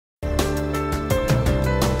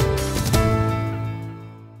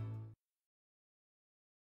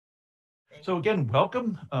So again,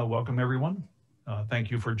 welcome everyone. Thank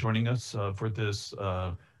you for joining us for this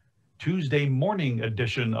Tuesday morning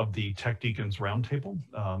edition of the Tech Deacons Roundtable.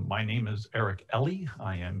 My name is Eric Ellie.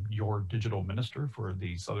 I am your digital minister for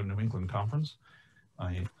the Southern New England Conference.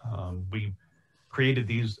 We created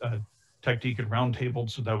these Tech Deacon Roundtables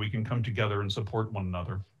so that we can come together and support one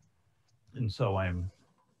another. And so I'm,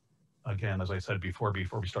 again, as I said before we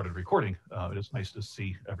started recording, it is nice to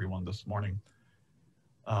see everyone this morning.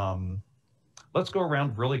 Let's go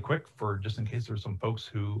around really quick for just in case there's some folks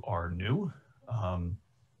who are new,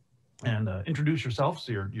 and introduce yourself.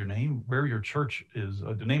 So your name, where your church is,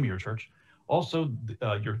 the name of your church, also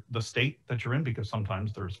the state that you're in, because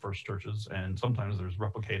sometimes there's First Churches and sometimes there's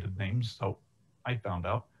replicated names. So I found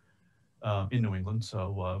out in New England.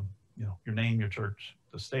 So your name, your church,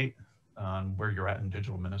 the state, where you're at in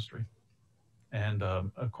digital ministry. And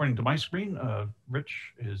according to my screen,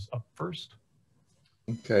 Rich is up first.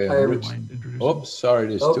 Okay. Hi, Rich. Oops, sorry.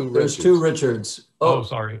 There's two Richards. Oh,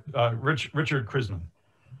 sorry. Richard Chrisman.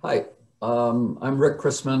 Hi, I'm Rick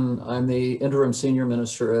Chrisman. I'm the interim senior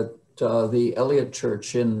minister at the Elliott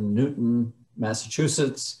Church in Newton,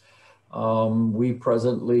 Massachusetts. We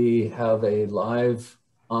presently have a live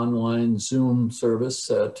online Zoom service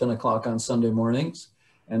at 10 o'clock on Sunday mornings,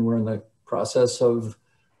 and we're in the process of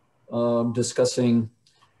discussing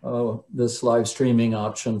this live streaming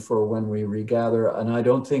option for when we regather. And I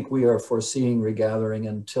don't think we are foreseeing regathering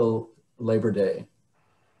until Labor Day.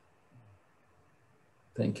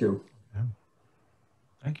 Thank you. Yeah.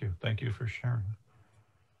 Thank you. Thank you for sharing.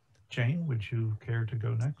 Jane, would you care to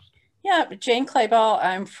go next? Yeah, Jane Clayball.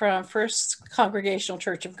 I'm from First Congregational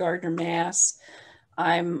Church of Gardner, Mass.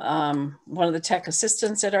 I'm one of the tech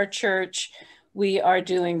assistants at our church. We are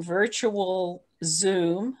doing virtual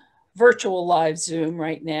live Zoom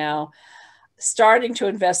right now, starting to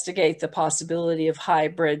investigate the possibility of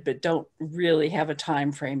hybrid, but don't really have a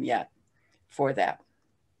time frame yet for that.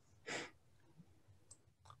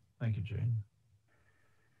 Thank you, Jane.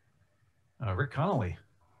 Rick Connolly.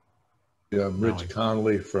 Yeah, I'm Rich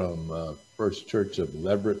Connolly from First Church of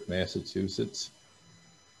Leverett, Massachusetts.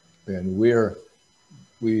 And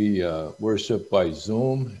we worship by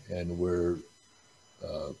Zoom, and we're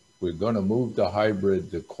going to move to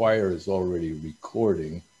hybrid. The choir is already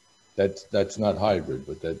recording. That's not hybrid,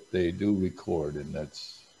 but that they do record, and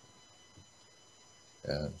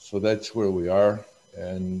so that's where we are.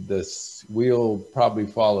 And we'll probably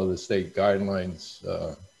follow the state guidelines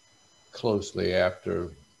closely after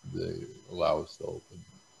they allow us to open.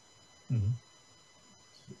 Mm-hmm.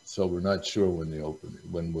 So we're not sure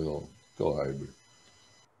when we'll go hybrid.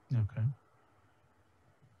 Okay.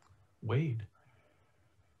 Wade.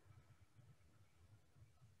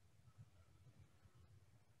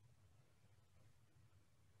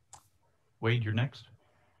 Wade, you're next.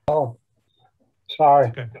 Oh, sorry.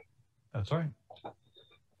 Okay, that's all right.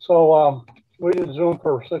 So we did Zoom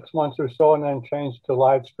for 6 months or so and then changed to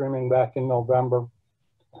live streaming back in November.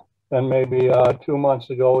 Then maybe 2 months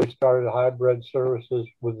ago, we started hybrid services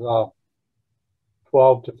with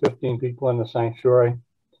 12 to 15 people in the sanctuary.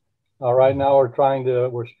 Right now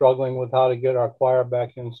we're struggling with how to get our choir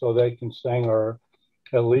back in so they can sing or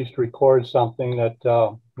at least record something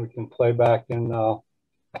that we can play back in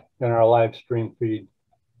our live stream feed.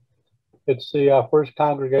 It's the First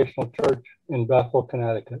Congregational Church in Bethel,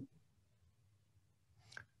 Connecticut.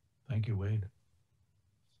 Thank you, Wade.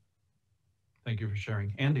 Thank you for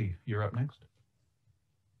sharing. Andy, you're up next.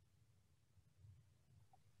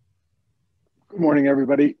 Good morning,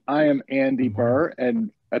 everybody. I am Andy Burr,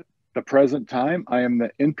 and at the present time, I am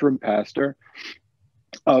the interim pastor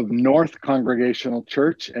of North Congregational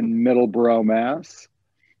Church in Middleborough, Mass.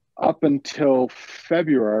 Up until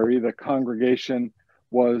February, the congregation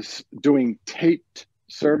was doing taped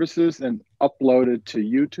services and uploaded to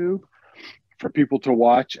YouTube for people to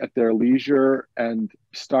watch at their leisure. And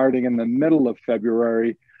starting in the middle of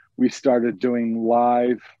February, we started doing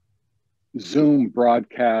live Zoom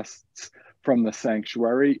broadcasts from the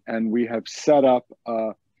sanctuary. And we have set up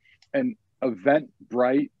an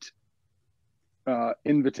Eventbrite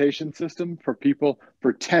invitation system for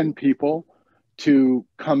 10 people to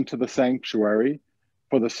come to the sanctuary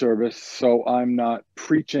for the service. So I'm not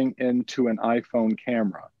preaching into an iPhone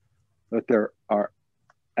camera, that there are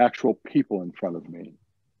actual people in front of me.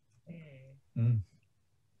 Mm.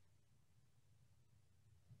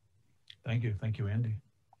 Thank you. Thank you, Andy.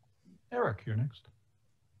 Eric, you're next.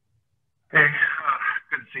 Hey,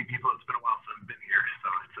 good to see people. It's been a while since I've been here, so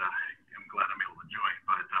I'm glad I'm able to join.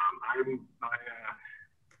 But I'm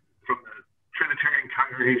from the Trinitarian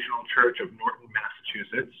Congregational Church of Norton,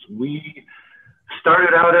 Massachusetts. We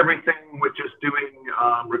started out everything with just doing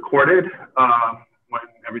recorded when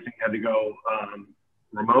everything had to go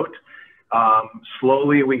remote.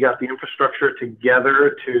 Slowly, we got the infrastructure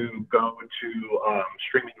together to go to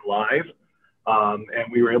streaming live,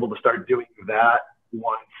 and we were able to start doing that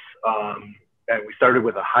once. And we started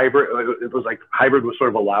with a hybrid. It was like hybrid was sort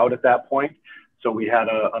of allowed at that point, so we had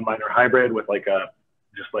a minor hybrid with like a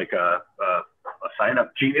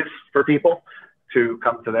sign-up Genius for people to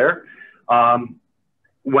come to there.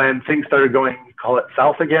 When things started going, call it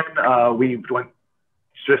south again, we went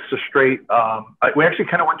just a straight, we actually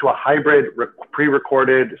kind of went to a hybrid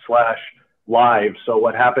pre-recorded / live. So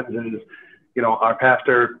what happens is, you know, our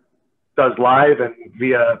pastor does live, and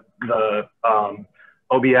via the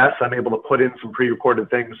OBS, I'm able to put in some pre-recorded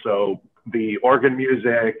things. So the organ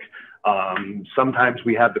music, sometimes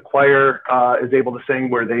we have the choir is able to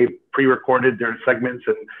sing where they pre-recorded their segments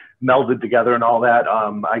and melded together and all that.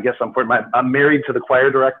 I guess I'm married to the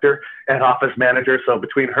choir director and office manager. So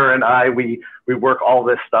between her and I, we work all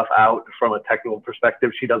this stuff out from a technical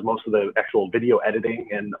perspective. She does most of the actual video editing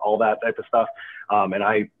and all that type of stuff. And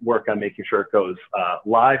I work on making sure it goes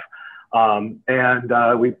live. And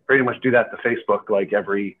we pretty much do that to Facebook like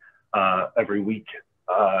every week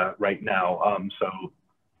right now. So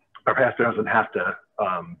our pastor doesn't have to,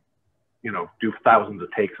 you know, do thousands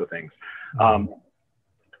of takes of things.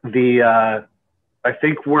 I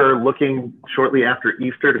think we're looking shortly after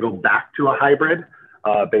Easter to go back to a hybrid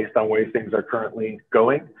based on where things are currently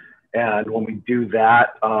going. And when we do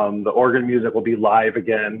that, the organ music will be live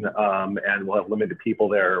again, and we'll have limited people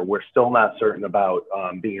there. We're still not certain about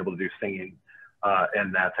being able to do singing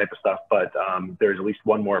and that type of stuff, but there's at least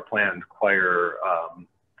one more planned choir,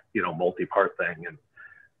 you know, multi-part thing. And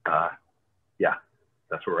yeah,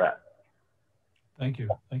 that's where we're at. Thank you,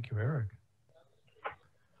 Eric.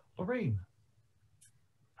 Lorraine.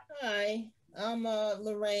 Hi, I'm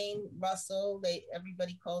Lorraine Russell.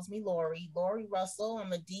 Everybody calls me Lori. Lori Russell.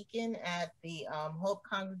 I'm a deacon at the Hope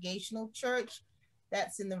Congregational Church.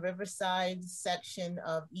 That's in the Riverside section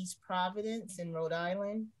of East Providence in Rhode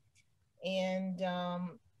Island. And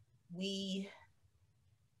we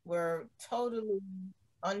were totally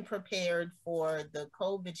unprepared for the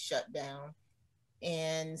COVID shutdown.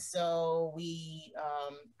 And so we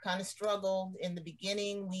kind of struggled in the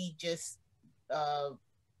beginning. We just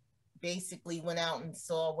basically went out and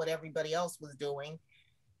saw what everybody else was doing.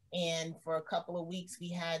 And for a couple of weeks, we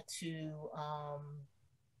had to,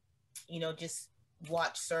 you know, just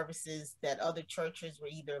watch services that other churches were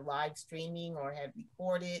either live streaming or had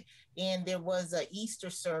recorded. And there was an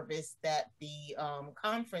Easter service that the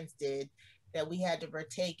conference did that we had to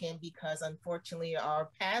partake in because unfortunately our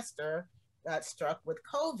pastor got struck with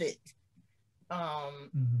COVID.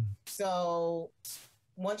 So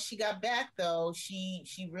once she got back though, she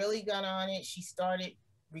really got on it. She started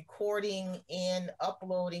recording and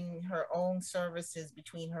uploading her own services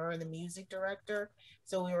between her and the music director.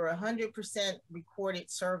 So we were 100% recorded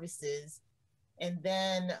services. And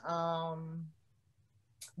then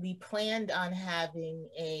we planned on having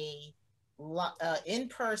a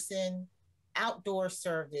in-person outdoor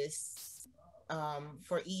service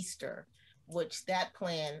for Easter, which that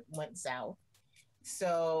plan went south.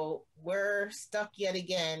 So we're stuck yet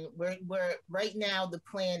again. We're right now the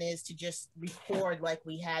plan is to just record like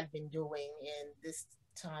we had been doing, and this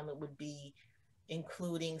time it would be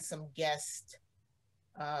including some guest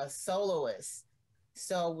soloists.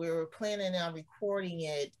 So we were planning on recording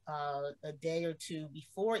it a day or two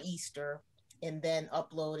before Easter and then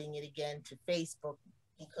uploading it again to Facebook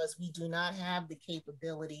because we do not have the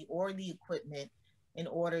capability or the equipment in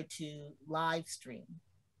order to live stream.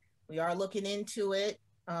 We are looking into it,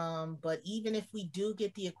 but even if we do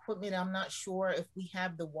get the equipment, I'm not sure if we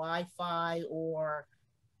have the Wi-Fi or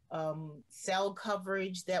cell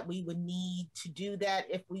coverage that we would need to do that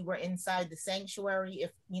if we were inside the sanctuary,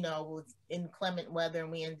 if, you know, it was inclement weather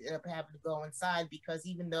and we ended up having to go inside, because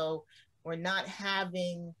even though we're not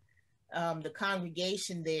having the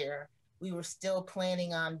congregation there, we were still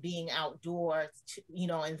planning on being outdoors, to, you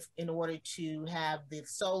know, in order to have the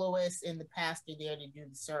soloist and the pastor there to do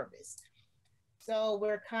the service. So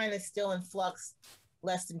we're kind of still in flux,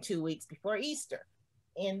 less than 2 weeks before Easter.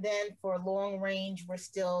 And then for long range,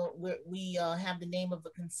 we have the name of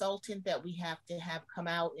a consultant that we have to have come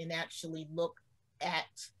out and actually look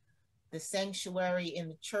at the sanctuary in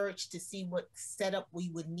the church to see what setup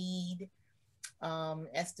we would need,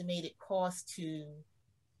 estimated cost to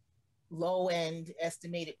low end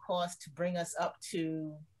estimated cost to bring us up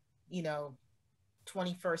to, you know,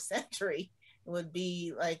 21st century would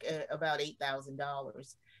be like about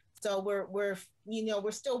 $8,000. So we're you know,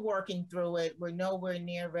 we're still working through it. We're nowhere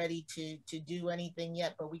near ready to do anything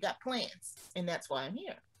yet, but we got plans, and that's why I'm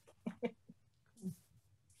here.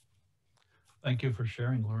 Thank you for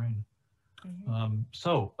sharing, Lorraine. Mm-hmm.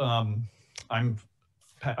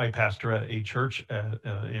 I pastor at a church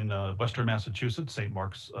in Western Massachusetts, St.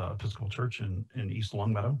 Mark's Episcopal Church in East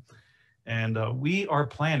Longmeadow. And we are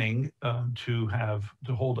planning to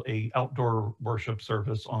hold a outdoor worship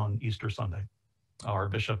service on Easter Sunday. Our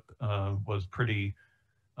bishop was pretty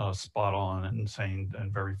spot on and saying,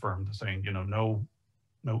 and very firm to saying, you know,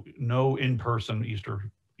 no in-person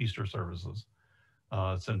Easter services,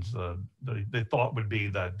 since the thought would be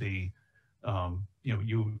that we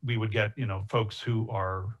would get, folks who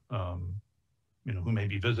are, who may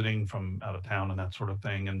be visiting from out of town and that sort of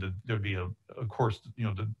thing. And there'd be of course,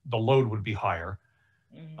 the load would be higher.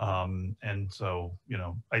 Mm-hmm. And so,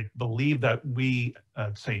 I believe that we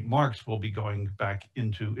at St. Mark's will be going back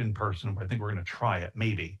into in-person. I think we're going to try it,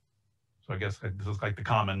 maybe. So I guess this is the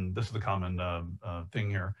common thing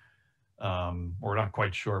here. We're not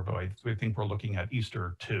quite sure, but I think we're looking at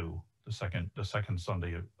Easter 2, the second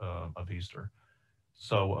Sunday of Easter.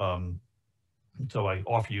 So, so I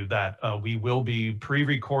offer you that. We will be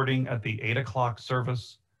pre-recording at the 8 o'clock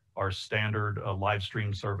service, our standard live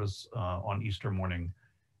stream service on Easter morning,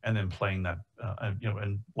 and then playing that,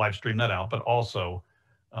 and live stream that out, but also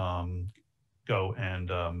go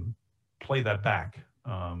and play that back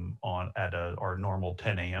at our normal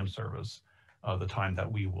 10 a.m. service, the time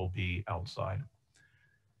that we will be outside.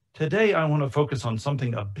 Today, I want to focus on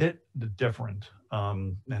something a bit different,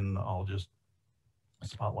 and I'll just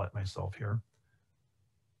spotlight myself here.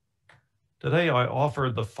 Today, I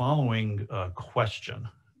offer the following question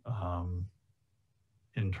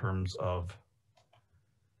in terms of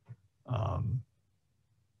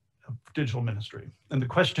digital ministry. And the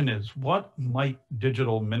question is, what might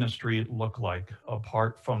digital ministry look like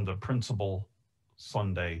apart from the principal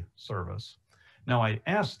Sunday service? Now, I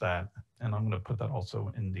asked that, and I'm going to put that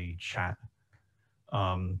also in the chat.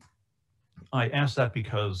 I asked that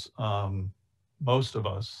because most of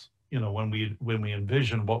us, when we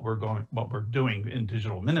envision what we're doing in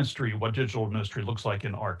digital ministry, what digital ministry looks like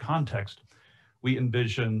in our context, we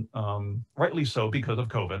envision, rightly so because of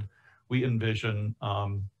COVID, we envision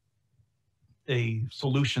a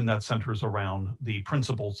solution that centers around the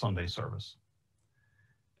principal Sunday service.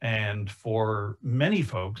 And for many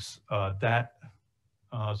folks, that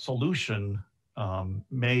solution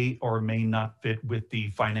may or may not fit with the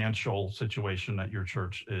financial situation that your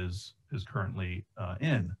church is currently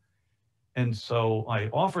in. And so I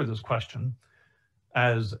offer this question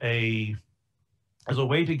as a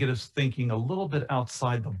way to get us thinking a little bit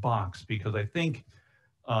outside the box, because I think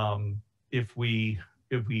if we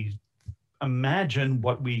imagine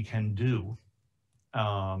what we can do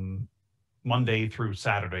Monday through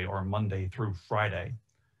Saturday or Monday through Friday,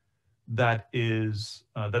 that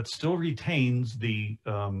still retains the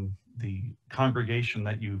congregation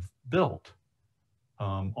that you've built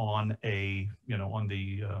on the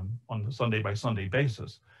Sunday by Sunday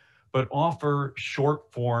basis, but offer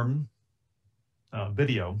short form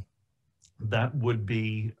video that would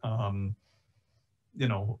be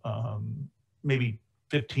maybe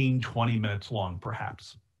 15-20 minutes long,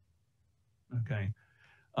 perhaps. Okay,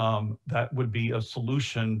 that would be a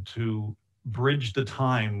solution to bridge the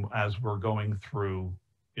time as we're going through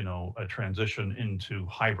a transition into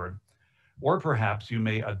hybrid. Or perhaps you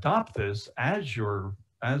may adopt this as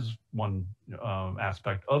one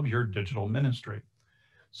aspect of your digital ministry.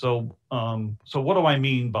 So what do I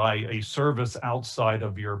mean by a service outside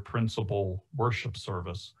of your principal worship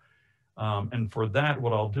service? And for that,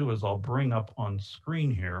 what I'll do is I'll bring up on screen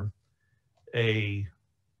here a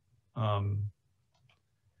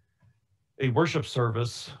worship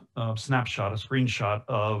service snapshot, a screenshot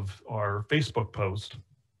of our Facebook post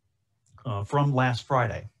from last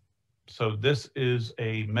Friday. So this is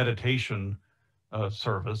a meditation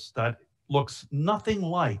service that looks nothing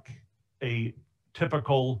like a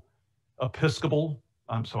typical Episcopal.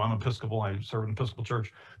 So I'm Episcopal, I serve in an Episcopal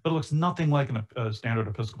church, but it looks nothing like a standard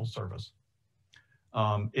Episcopal service.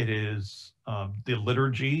 It is, the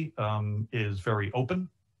liturgy is very open.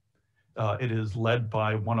 It is led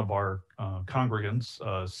by one of our congregants,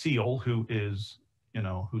 Seal,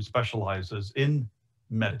 who specializes in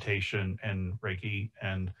meditation and Reiki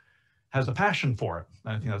and has a passion for it.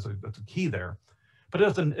 I think that's a key there. But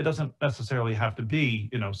it doesn't necessarily have to be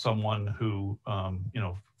someone who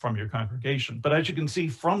from your congregation. But as you can see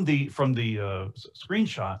from the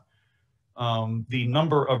screenshot, the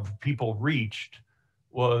number of people reached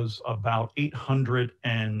was about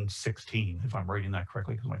 816, if I'm reading that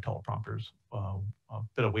correctly, because my teleprompter's a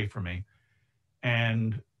bit away from me.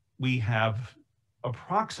 And we have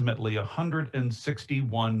approximately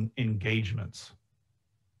 161 engagements.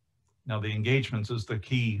 Now, the engagements is the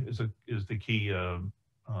key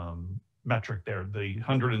metric there. The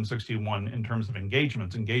 161 in terms of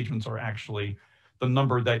engagements. Engagements are actually the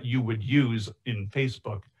number that you would use in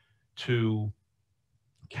Facebook to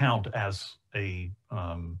count as a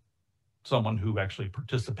someone who actually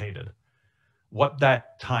participated. What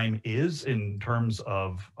that time is in terms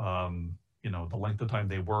of the length of time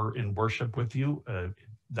they were in worship with you,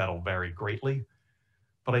 that'll vary greatly.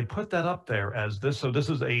 But I put that up there as this. So this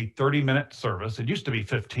is a 30-minute service. It used to be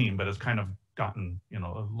 15, but it's kind of gotten a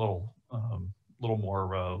little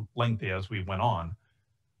more lengthy as we went on.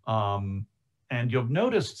 And you'll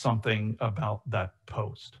notice something about that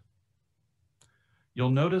post. You'll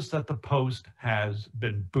notice that the post has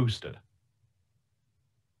been boosted.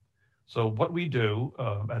 So what we do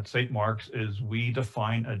at St. Mark's is we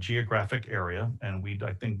define a geographic area, and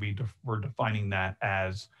I think we're defining that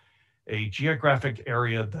as a geographic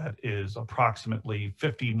area that is approximately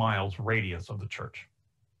 50 miles radius of the church.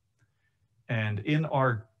 And in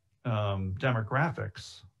our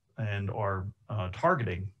demographics and our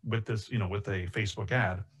targeting with this, with a Facebook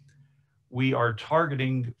ad, we are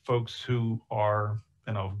targeting folks who are,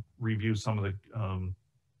 and I'll review some of the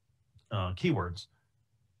keywords,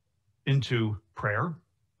 into prayer,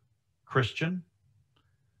 Christian,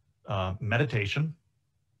 meditation.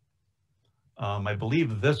 I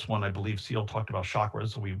believe Seal talked about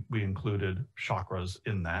chakras, so we included chakras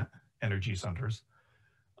in that, energy centers.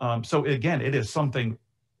 So again, it is something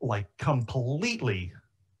like completely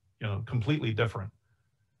different.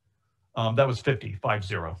 That was 50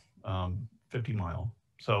 mile.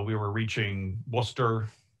 So we were reaching Worcester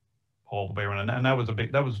all the way around, and that was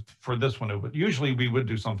for this one. But usually we would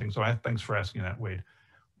do something. So thanks for asking that, Wade.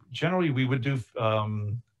 Generally we would do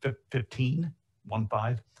 15,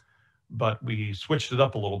 but we switched it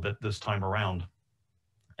up a little bit this time around,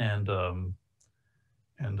 and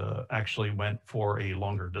actually went for a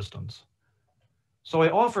longer distance. So I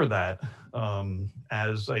offer that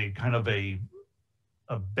as a kind of a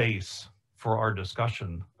base for our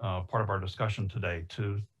discussion, part of our discussion today,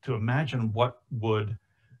 to imagine what would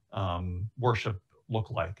worship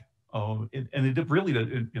look like. And it really,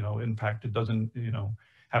 in fact, it doesn't,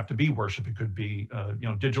 have to be worship. It could be,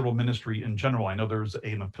 digital ministry in general. I know there's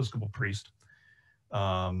an Episcopal priest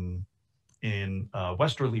in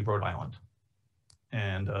Westerly, Rhode Island.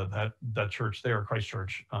 And that church there, Christ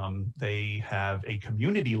Church, they have a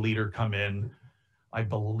community leader come in. I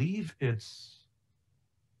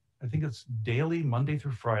think it's daily, Monday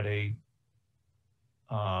through Friday,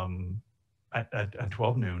 at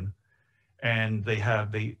 12 noon. And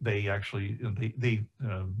Father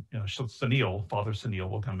Sunil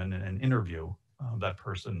will come in and interview that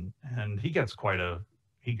person, and he gets a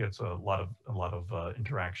lot of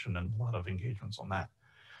interaction and a lot of engagements on that.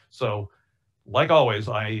 So, like always,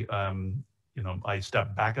 I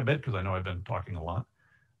step back a bit because I know I've been talking a lot.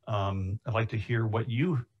 I'd like to hear what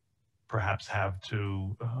you perhaps have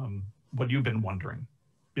to, what you've been wondering,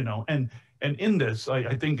 and in this,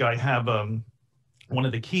 I think I have, one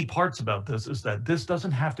of the key parts about this is that this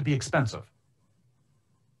doesn't have to be expensive.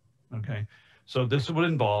 Okay, so this would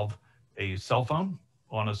involve a cell phone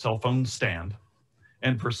on a cell phone stand.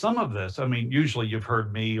 And for some of this, I mean, usually you've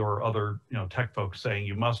heard me or other, tech folks saying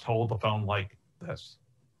you must hold the phone like this.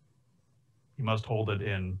 You must hold it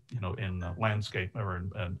in landscape or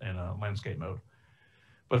in a landscape mode.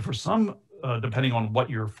 But for some, depending on what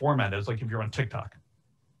your format is, like if you're on TikTok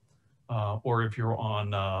or if you're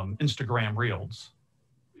on Instagram Reels,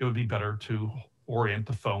 it would be better to orient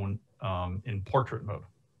the phone in portrait mode.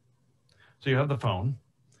 So you have the phone,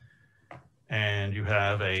 and you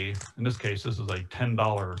have in this case, this is a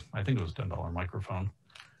 $10, I think it was $10 microphone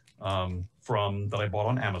that I bought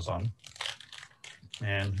on Amazon.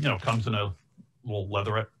 And, comes in a little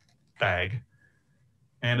leatherette bag.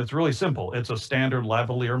 And it's really simple. It's a standard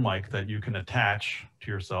lavalier mic that you can attach to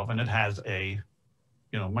yourself. And it has a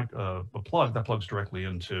plug that plugs directly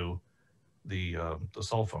into the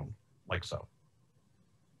cell phone, like so.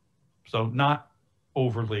 So not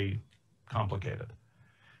overly complicated.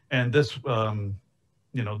 And this,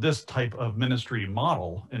 this type of ministry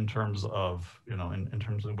model in terms of, in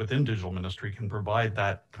terms of within digital ministry can provide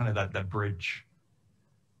that kind of that bridge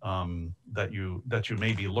that you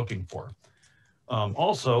may be looking for.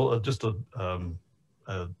 Also, just a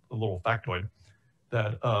little factoid,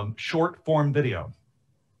 that short form video,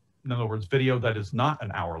 in other words, video that is not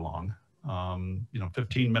an hour long,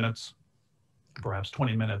 15 minutes perhaps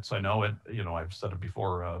 20 minutes. I know it, I've said it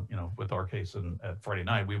before, with our case at Friday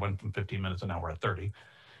night, we went from 15 minutes and now we're at 30.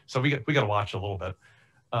 So we got to watch a little bit.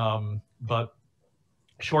 But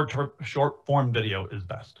short form video is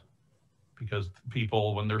best, because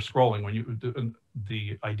people, when they're scrolling,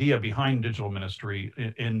 the idea behind digital ministry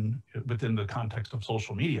within the context of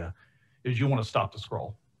social media is you want to stop the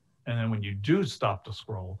scroll. And then when you do stop the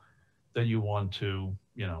scroll, then you want to,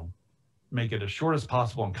 make it as short as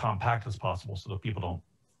possible and compact as possible so that people don't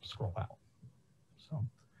scroll out.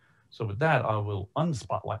 So with that, I will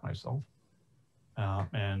unspotlight myself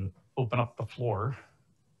and open up the floor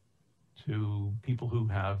to people who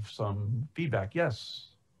have some feedback.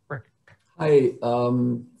 Yes, Rick. Hi,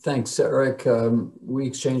 thanks, Eric. We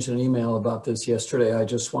exchanged an email about this yesterday. I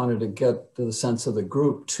just wanted to get the sense of the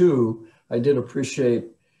group too. I did appreciate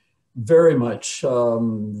very much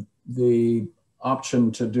the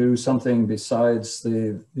option to do something besides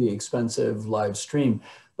the expensive live stream.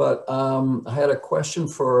 But I had a question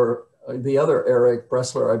for the other Eric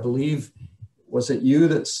Bressler. I believe, was it you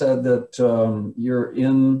that said that you're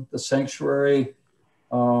in the sanctuary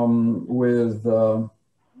with,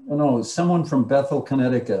 no, someone from Bethel,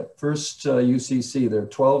 Connecticut, First UCC. There are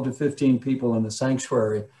 12 to 15 people in the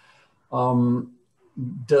sanctuary.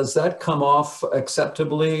 Does that come off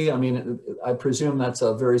acceptably? I mean, I presume that's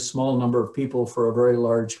a very small number of people for a very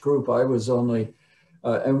large group. I was only,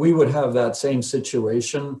 and we would have that same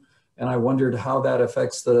situation. And I wondered how that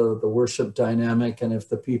affects the worship dynamic, and if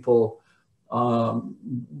the people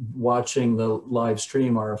watching the live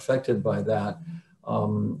stream are affected by that.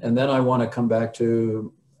 And then I want to come back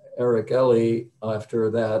to Eric Ellie after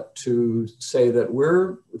that to say that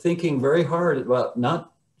we're thinking very hard about not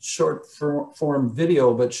short form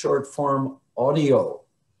video, but short form audio,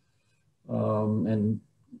 and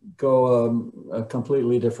go a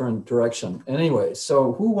completely different direction. Anyway,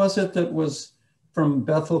 so who was it that was from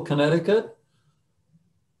Bethel, Connecticut?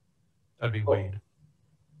 That'd be Wade.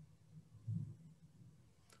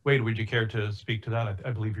 Wade, would you care to speak to that? I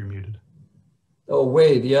believe you're muted. Oh,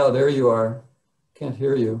 Wade, yeah, there you are. Can't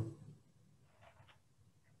hear you.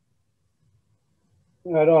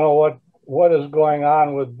 I don't know what is going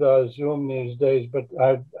on with Zoom these days, but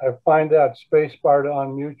I find that space bar to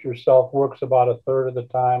unmute yourself works about a third of the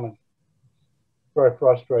time, and very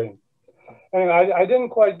frustrating. Anyway, I didn't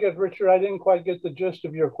quite get, Richard, I didn't quite get the gist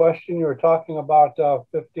of your question. You were talking about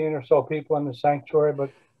 15 or so people in the sanctuary, but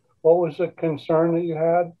what was the concern that you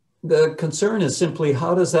had? The concern is simply,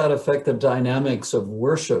 how does that affect the dynamics of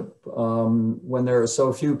worship when there are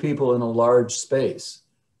so few people in a large space?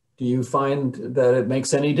 Do you find that it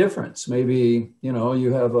makes any difference? Maybe,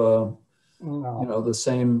 you have the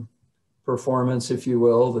same performance, if you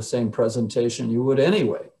will, the same presentation you would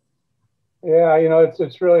anyway. Yeah,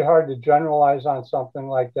 it's really hard to generalize on something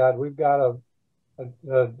like that. We've got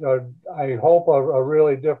I hope a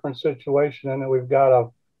really different situation in that we've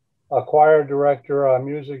got a choir director, a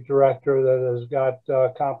music director that has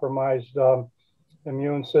got compromised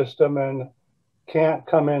immune system and can't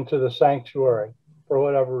come into the sanctuary for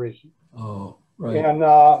whatever reason. Oh, right. And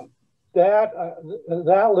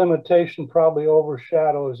that limitation probably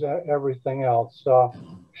overshadows everything else.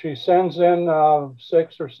 She sends in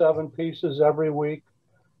 6 or 7 pieces every week.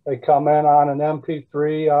 They come in on an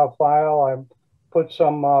MP3 file. I put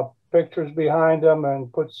some pictures behind them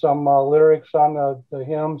and put some lyrics on the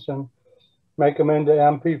hymns and make them into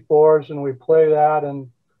MP4s, and we play that, and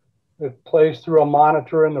it plays through a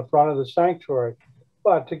monitor in the front of the sanctuary.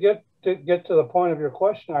 But to get to the point of your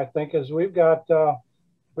question, I think, is we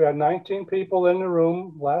had 19 people in the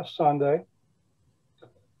room last Sunday.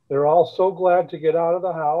 They're all so glad to get out of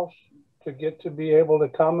the house, to get to be able to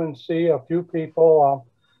come and see a few people.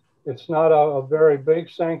 It's not a very big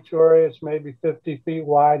sanctuary. It's maybe 50 feet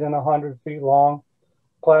wide and 100 feet long.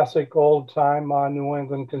 Classic old time New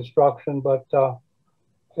England construction, but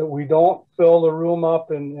we don't fill the room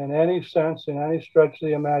up in any sense, in any stretch of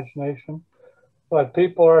the imagination. But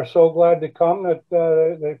people are so glad to come that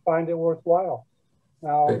they find it worthwhile.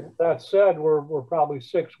 Now, that said, we're probably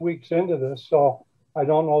 6 weeks into this, so I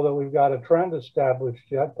don't know that we've got a trend established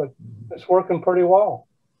yet, but it's working pretty well.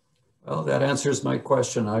 Well, that answers my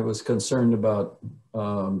question. I was concerned about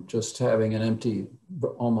just having an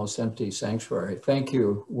almost empty sanctuary. Thank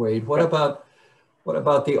you, Wade. What about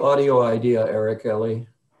the audio idea, Eric Ellie?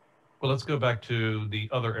 Well, let's go back to the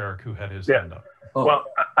other Eric who had his hand up. Oh. Well,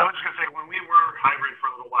 I was just going to say, when we were hybrid for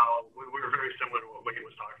a little while, we were very similar to what Wade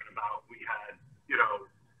was talking about. We had,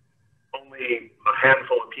 only a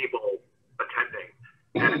handful of people attending.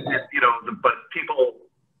 And but people,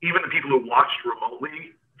 even the people who watched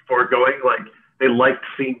remotely for going, like, they liked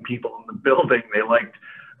seeing people in the building. They liked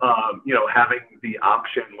you know, having the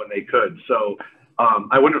option when they could. So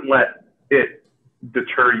I wouldn't let it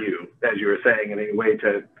deter you, as you were saying, in any way,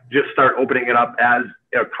 to just start opening it up as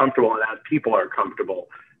they're comfortable and as people are comfortable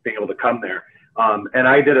being able to come there. And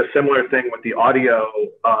I did a similar thing with the audio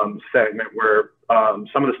segment where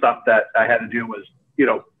some of the stuff that I had to do was, you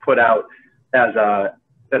know, put out as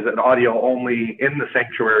an audio only in the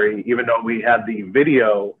sanctuary, even though we had the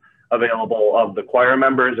video available of the choir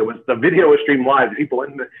members. It was, the video was streamed live. The people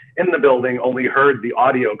in the building only heard the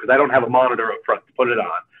audio because I don't have a monitor up front to put it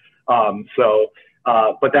on.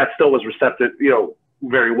 But that still was receptive, you know,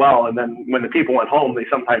 very well. And then when the people went home, they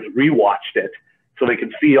sometimes rewatched it so they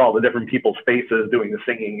could see all the different people's faces doing the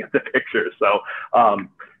singing and the pictures. So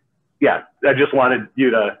yeah, I just wanted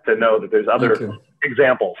you to know that there's other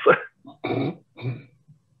examples.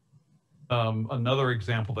 Another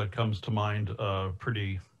example that comes to mind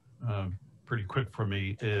pretty quick for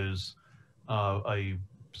me is a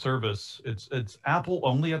service. It's Apple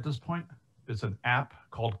only at this point. It's an app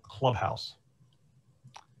called Clubhouse.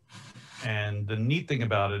 And the neat thing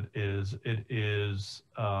about it is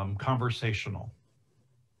conversational.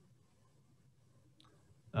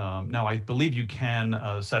 Now, I believe you can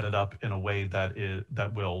set it up in a way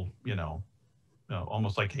that will, you know,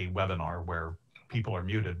 almost like a webinar where people are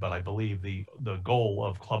muted. But I believe the goal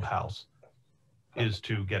of Clubhouse is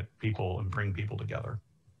to get people and bring people together,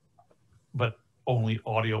 but only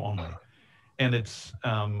audio only. And it's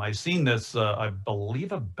I seen this I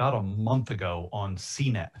believe about a month ago on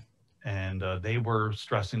CNET, and they were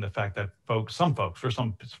stressing the fact that some folks, for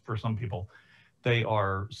some people, they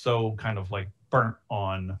are so kind of like burnt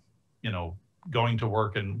on, you know, going to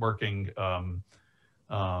work and working,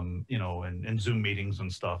 you know, in Zoom meetings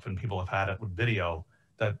and stuff, and people have had it with video,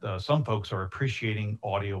 that some folks are appreciating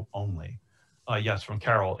audio only. Yes, from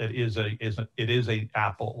Carol, it is a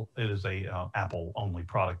Apple only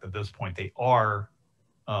product at this point. They are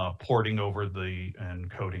porting over the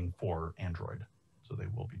encoding for Android, so they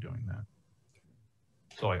will be doing that.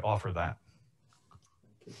 So I offer that.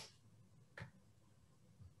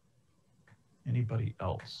 Anybody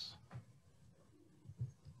else?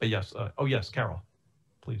 But yes, oh yes, Carol,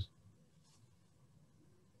 please.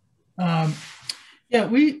 Yeah,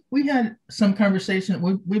 we had some conversation.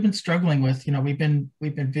 We've been struggling with, you know, we've been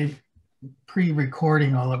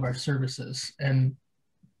pre-recording all of our services and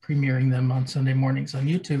premiering them on Sunday mornings on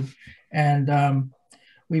YouTube, and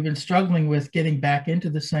we've been struggling with getting back into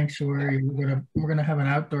the sanctuary. We're gonna have an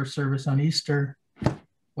outdoor service on Easter,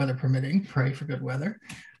 weather permitting. Pray for good weather.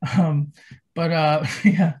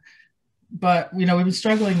 Yeah, but you know, we've been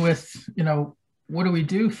struggling with, you know, what do we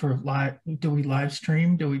do for live? Do we live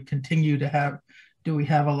stream? Do we continue to have? Do we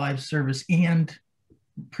have a live service and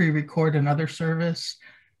pre-record another service?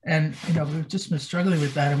 And you know, we've just been struggling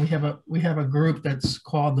with that. And we have a group that's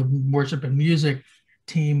called the Worship and Music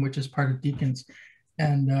Team, which is part of Deacons.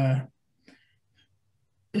 And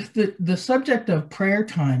the subject of prayer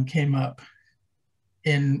time came up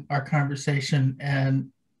in our conversation,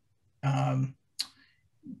 and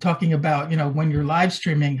talking about, you know, when you're live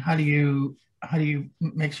streaming, how do you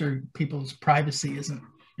make sure people's privacy isn't,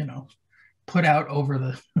 you know, put out over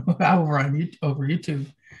YouTube.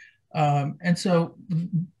 And so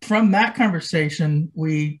from that conversation,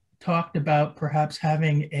 we talked about perhaps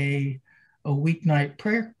having a weeknight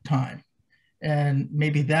prayer time, and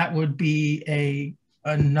maybe that would be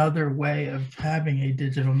another way of having a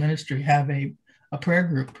digital ministry, have a prayer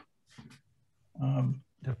group.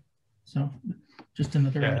 So just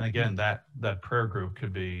another. Yeah, and again, that prayer group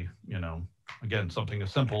could be, you know, again, something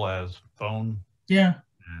as simple as phone. Yeah.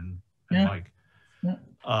 And yeah. mic. Yeah.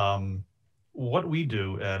 What we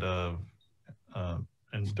do at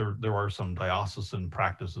and there are some diocesan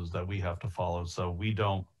practices that we have to follow. So we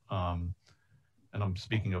don't, and I'm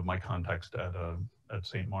speaking of my context at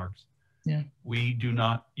St. Mark's. Yeah. We do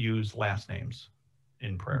not use last names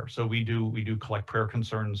in prayer. So we do collect prayer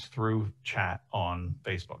concerns through chat on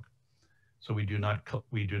Facebook. So we do not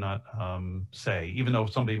say, even though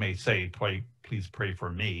somebody may say, please pray for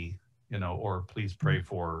me, you know, or please pray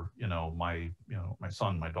for, you know, my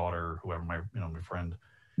son, my daughter, whoever, my friend,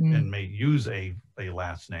 and may use a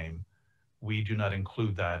last name. We do not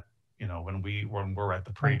include that, you know, when we're at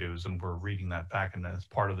the pray-dos and we're reading that back, and as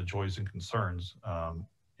part of the joys and concerns,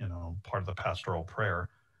 you know, part of the pastoral prayer,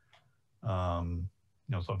 you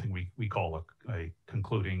know, something we call a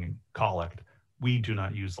concluding collect. We do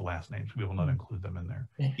not use the last names. We will not include them in there.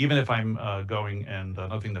 Yeah. Even if I'm going, and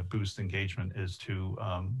another thing that boosts engagement is to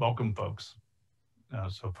welcome folks.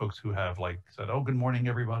 So folks who have like said, "Oh, good morning,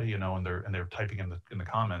 everybody," you know, and they're typing in the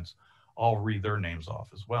comments, I'll read their names off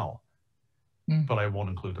as well, but I won't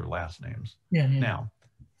include their last names. Yeah, yeah. Now,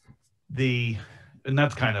 And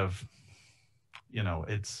that's kind of,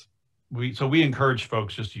 we encourage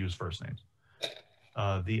folks just to use first names.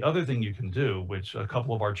 The other thing you can do, which a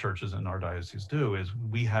couple of our churches in our diocese do, is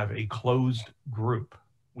we have a closed group.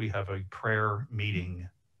 We have a prayer meeting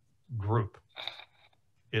group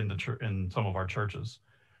in some of our churches.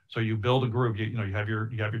 So you build a group. You have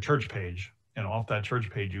your church page, and off that church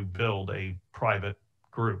page you build a private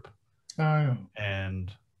group. And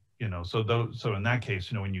so in that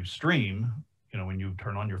case, when you stream, when you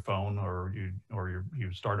turn on your phone or you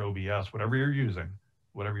start OBS, whatever you're using,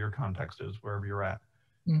 whatever your context is, wherever you're at,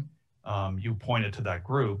 you point it to that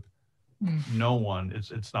group. No one,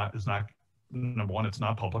 it's not number one, it's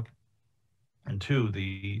not public, and two,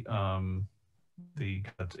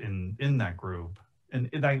 that's in that group, and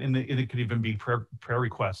it could even be prayer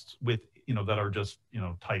requests with that are just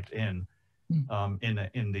typed in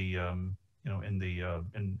in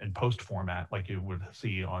post format, like you would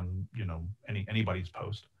see on anybody's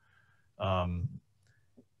post.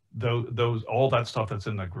 Those all that stuff that's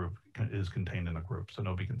in that group is contained in a group, so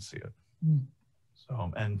nobody can see it.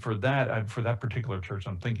 So, and for that particular church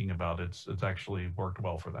I'm thinking about, it's actually worked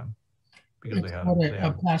well for them, because they had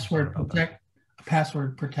a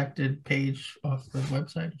password protected page off the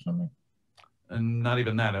website or something. And not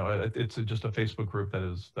even that. It's just a Facebook group that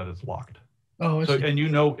is locked. Oh, so and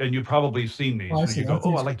you've probably seen these. Oh, you go,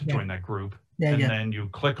 I'd like to join that group, then you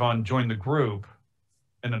click on join the group,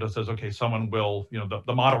 and then it says, okay, someone will,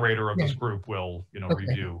 the moderator of this group will,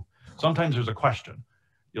 review. Sometimes there's a question.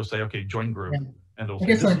 You'll say, okay, join group, and it'll say,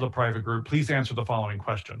 this is a private group. Please answer the following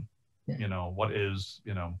question. What is,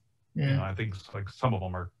 I think like some of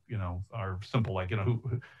them are simple, like,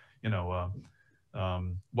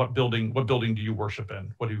 what building do you worship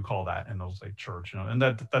in? What do you call that? And they'll say church, and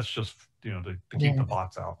that's just, to keep the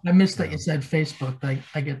bots out. I missed that you said Facebook.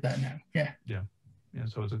 I get that now. Yeah.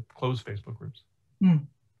 So it's a closed Facebook groups.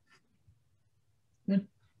 Good.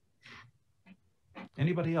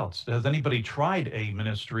 Anybody else? Has anybody tried a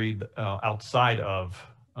ministry outside of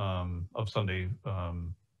Sunday,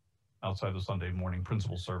 outside the Sunday morning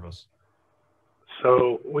principal service?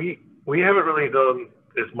 So we haven't really done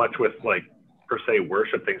as much with like per se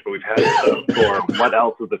worship things, but we've had stuff for what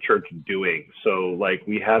else is the church doing. So like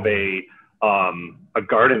we have a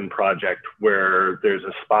garden project where there's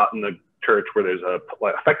a spot in the church where there's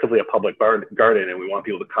effectively a public garden, and we want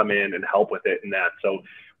people to come in and help with it and that. So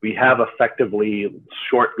we have effectively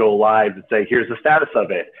short go live that say, here's the status of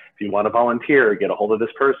it. If you want to volunteer, get a hold of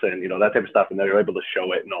this person, that type of stuff, and they're able to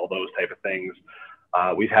show it and all those type of things.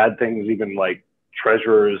 We've had things even like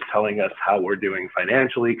treasurers telling us how we're doing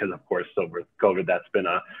financially, because of course over COVID that's been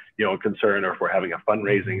a concern, or if we're having a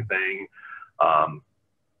fundraising thing.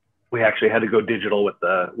 We actually had to go digital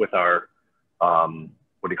with our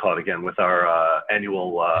what do you call it again, with our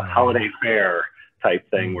annual holiday fair type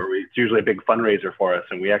thing, where it's usually a big fundraiser for us,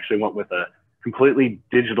 and we actually went with a completely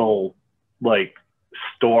digital like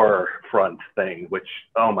storefront thing, which,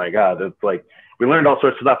 oh my god, it's like we learned all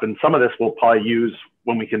sorts of stuff, and some of this we'll probably use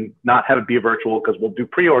when we can not have it be virtual, because we'll do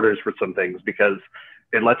pre-orders for some things because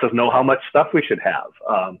it lets us know how much stuff we should have,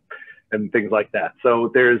 and things like that.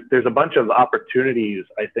 So there's a bunch of opportunities,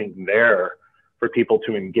 I think, there for people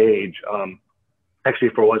to engage. Actually,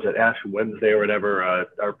 for Ash Wednesday or whatever,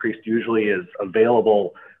 our priest usually is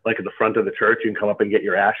available like at the front of the church. You can come up and get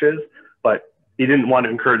your ashes, but he didn't want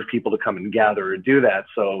to encourage people to come and gather or do that.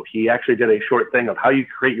 So he actually did a short thing of how you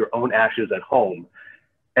create your own ashes at home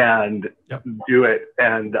and do it,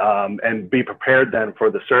 and be prepared then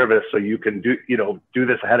for the service, so you can do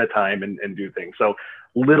this ahead of time and do things. So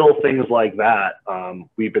little things like that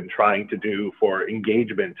we've been trying to do for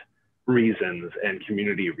engagement reasons and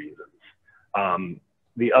community reasons.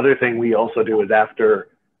 The other thing we also do is after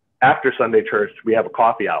Sunday church, we have a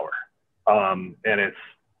coffee hour, and it's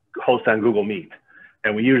hosted on Google Meet.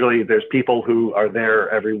 And there's people who are there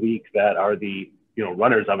every week that are the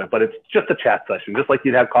runners of it, but it's just a chat session, just like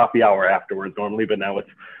you'd have coffee hour afterwards normally, but now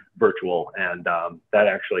it's virtual, and that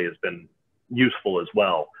actually has been useful as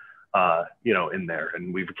well, in there.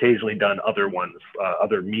 And we've occasionally done other ones,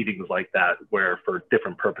 other meetings like that, where for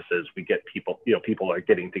different purposes we get people, people are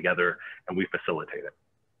getting together and we facilitate it.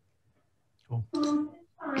 Cool.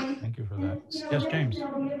 Thank you for that. Yes, James.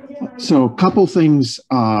 So a couple things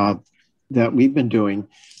that we've been doing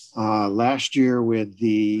last year with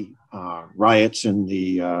the riots and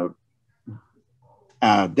the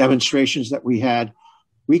demonstrations that we had.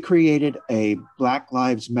 We created a Black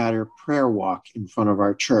Lives Matter prayer walk in front of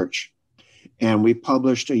our church, and we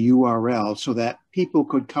published a URL so that people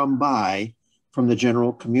could come by from the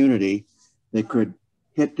general community. They could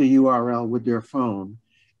hit the URL with their phone,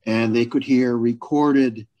 and they could hear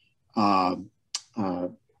recorded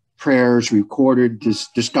prayers, recorded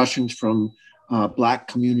discussions from Black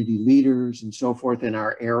community leaders and so forth in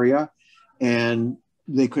our area. And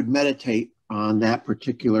they could meditate on that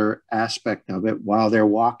particular aspect of it while they're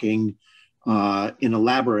walking in a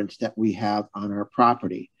labyrinth that we have on our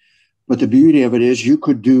property. But the beauty of it is you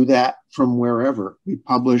could do that from wherever. We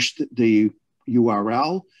published the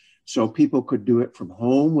URL so people could do it from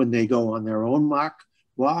home when they go on their own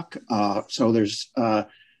walk. So there's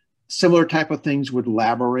similar type of things with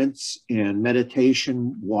labyrinths and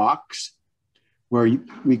meditation walks where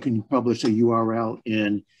we can publish a URL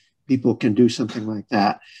and people can do something like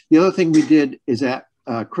that. The other thing we did is at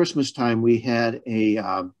Christmas time, we had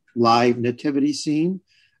a live nativity scene,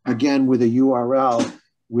 again with a URL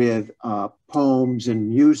with poems and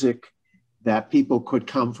music that people could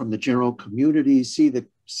come from the general community, see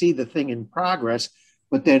the thing in progress,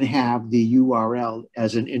 but then have the URL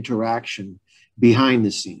as an interaction behind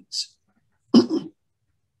the scenes.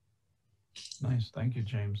 Nice, thank you,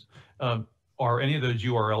 James. Are any of those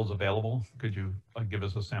URLs available? Could you give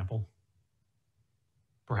us a sample?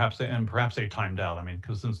 Perhaps they timed out. I mean,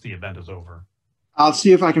 because since the event is over. I'll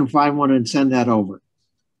see if I can find one and send that over.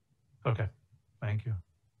 Okay, thank you.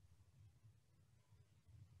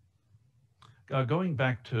 Going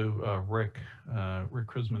back to Rick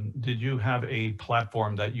Chrisman, did you have a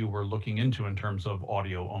platform that you were looking into in terms of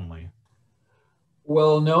audio only?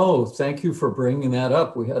 Well, no, thank you for bringing that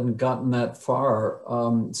up. We hadn't gotten that far.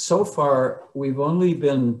 So far, we've only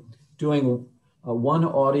been doing one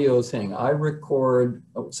audio thing. I record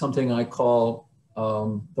something I call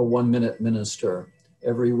the 1 Minute Minister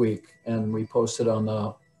every week, and we post it on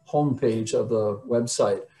the homepage of the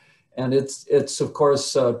website. And it's of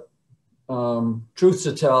course, truth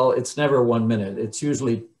to tell, it's never 1 minute. It's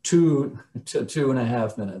usually 2 to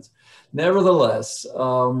 2.5 minutes. Nevertheless,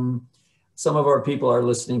 some of our people are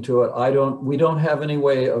listening to it. We don't have any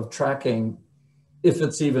way of tracking if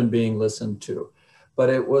it's even being listened to, but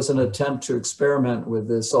it was an attempt to experiment with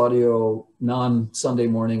this audio non-Sunday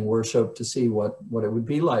morning worship to see what it would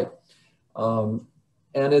be like. And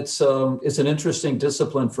it's an interesting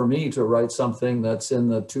discipline for me to write something that's in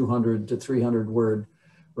the 200 to 300 word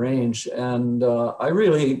range. And I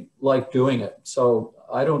really like doing it. So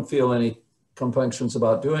I don't feel any compunctions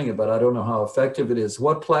about doing it, but I don't know how effective it is.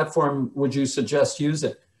 What platform would you suggest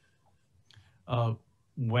using?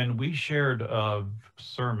 When we shared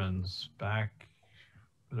sermons back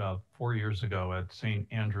about 4 years ago at St.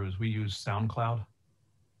 Andrews, we used SoundCloud.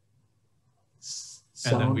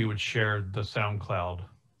 And then we would share the SoundCloud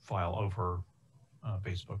file over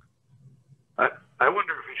Facebook. I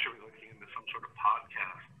wonder if we should be looking into some sort of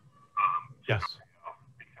podcast. Yes.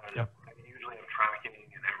 Because I mean, usually I'm tracking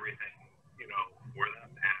and everything, for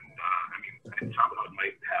them. And I mean, SoundCloud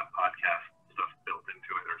might have podcast stuff built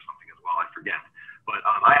into it or something as well. I forget. But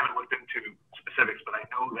I haven't looked into specifics, but I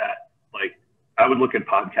know that I would look at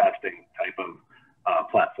podcasting type of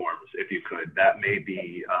platforms if you could. That may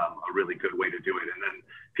be a really good way to do it. And then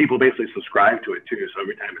people basically subscribe to it too. So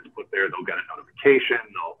every time it's put there, they'll get a notification,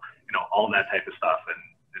 all that type of stuff. And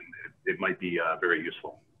it might be very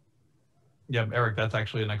useful. Yeah, Eric, that's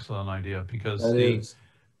actually an excellent idea because so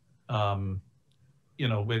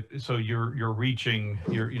you're leaving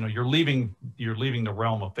the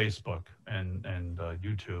realm of Facebook and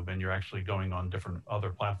YouTube, and you're actually going on different other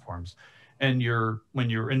platforms. And when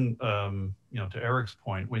you're in, to Eric's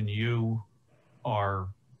point, when you are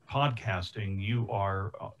podcasting,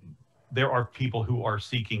 there are people who are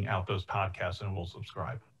seeking out those podcasts and will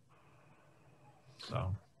subscribe.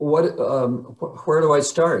 So where do I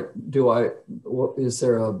start? Is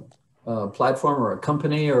there a platform or a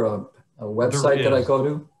company or a website that I go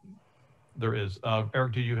to? There is.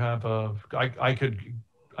 Eric, do you have I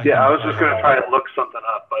was just going to try to look something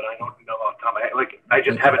up, but I don't know off the top of my head. I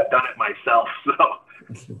just haven't done it myself, so.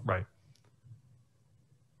 Right.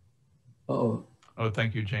 Oh,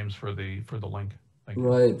 thank you, James, for the link. Thank you.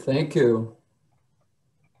 Right, thank you.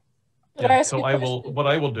 Yeah, so what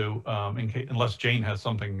I will do, unless Jane has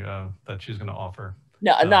something that she's going to offer.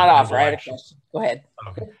 No, not offer. I had a question. Go ahead.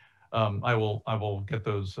 Okay. I will get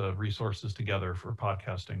those resources together for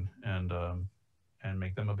podcasting and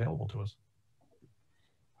make them available to us.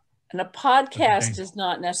 And a podcast is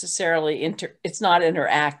not necessarily it's not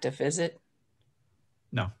interactive, is it?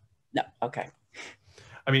 No. No. Okay.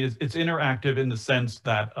 I mean, it's interactive in the sense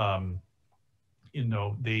that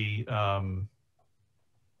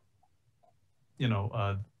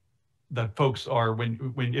that folks are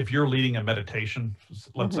if you're leading a meditation,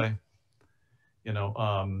 let's say,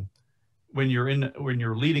 when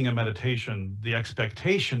you're leading a meditation, the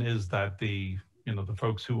expectation is that the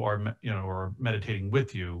folks who are are meditating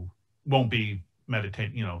with you won't be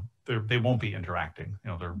meditating, you know, they won't be interacting,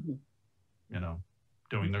 you know, they're, you know,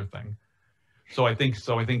 doing their thing. So I think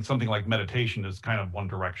something like meditation is kind of one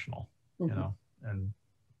directional, you know, and,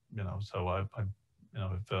 you know, so I you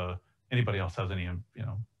know, if anybody else has any, you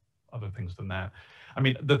know, other things than that. I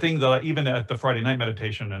mean, the thing that even at the Friday night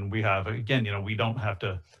meditation, and we have, again, you know, we don't have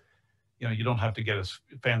to, you know, you don't have to get as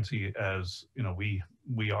fancy as, you know,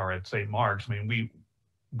 we are at St. Mark's. I mean,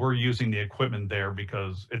 we're using the equipment there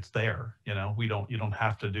because it's there, you know, you don't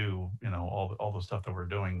have to do, you know, all the stuff that we're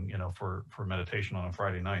doing, you know, for meditation on a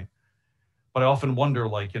Friday night. But I often wonder,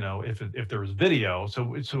 like, you know, if there's video,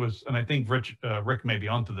 so it's, and I think Rick may be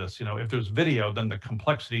onto this, you know, if there's video, then the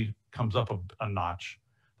complexity comes up a notch,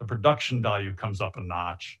 the production value comes up a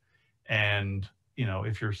notch. And, you know,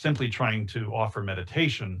 if you're simply trying to offer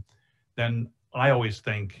meditation, then I always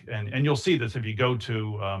think, and you'll see this if you go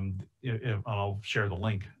to, I'll share the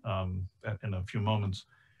link in a few moments,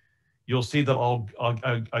 you'll see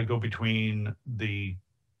that I go between the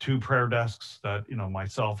two prayer desks that, you know,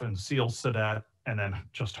 myself and Seal sit at, and then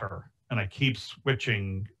just her. And I keep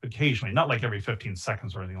switching occasionally, not like every 15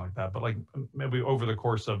 seconds or anything like that, but like maybe over the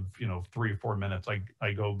course of, you know, 3 or 4 minutes,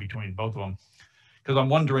 I go between both of them. Because I'm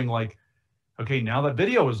wondering, like, okay, now that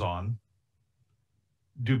video is on,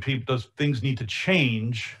 does things need to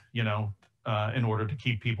change, you know, in order to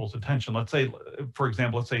keep people's attention? Let's say, for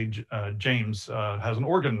example, let's say James has an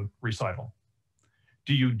organ recital.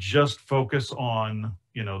 Do you just focus on,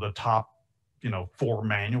 you know, the top, you know, 4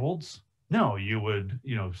 manuals? No, you would,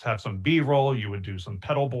 you know, have some B-roll, you would do some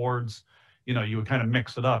pedal boards, you know, you would kind of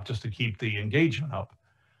mix it up just to keep the engagement up.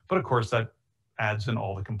 But of course, that adds in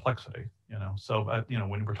all the complexity, you know. So, you know,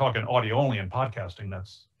 when we're talking audio only and podcasting,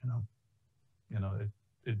 that's, you know,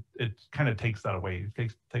 it kind of takes that away.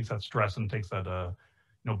 It takes that stress and takes that,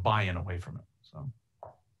 you know, buy-in away from it. So,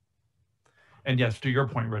 and yes, to your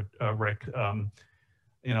point, Rick,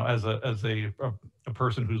 you know, as a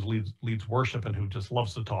person who leads worship and who just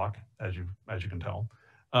loves to talk, as you can tell,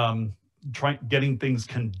 getting things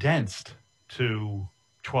condensed to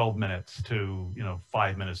 12 minutes to, you know,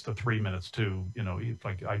 5 minutes to 3 minutes to, you know,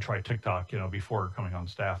 like I tried TikTok, you know, before coming on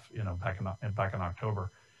staff, you know, back in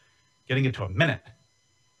October, getting it to a minute.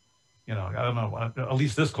 You know, I don't know, at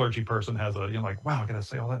least this clergy person has a, you know, like, wow, I got to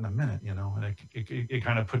say all that in a minute, you know, and it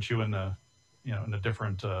kind of puts you in the, you know, in a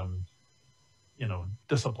different, you know,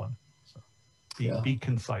 discipline. So be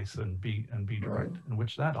concise and be direct. In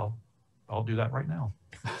which that I'll do that right now.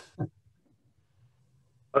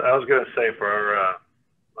 I was going to say for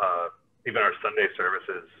even our Sunday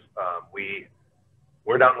services,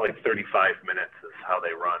 we're down to like 35 minutes is how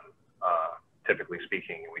they run, typically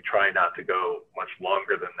speaking. And we try not to go much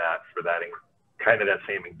longer than that for that kind of that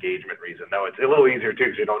same engagement reason. Now it's a little easier too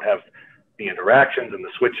because you don't have the interactions and the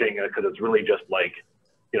switching, because it's really just like,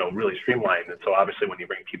 you know, really streamlined. And so obviously when you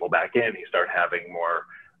bring people back in, you start having more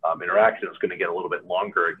interaction. It's going to get a little bit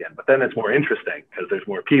longer again, but then it's more interesting because there's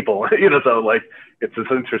more people, you know, so like it's this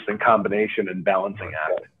interesting combination and balancing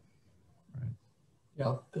act.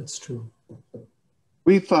 Yeah, that's true.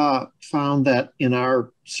 We've found that in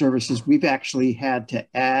our services, we've actually had to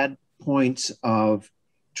add points of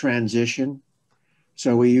transition.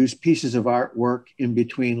 So we use pieces of artwork in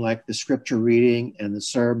between, like the scripture reading and the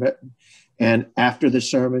sermon, and after the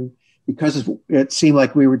sermon, because it seemed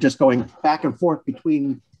like we were just going back and forth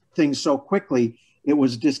between things so quickly, it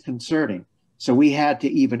was disconcerting. So we had to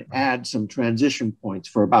even add some transition points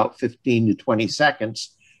for about 15 to 20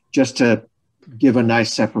 seconds just to give a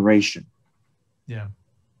nice separation. Yeah,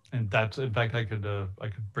 and that's, in fact, I could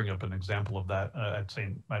bring up an example of that at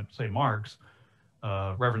St. Mark's.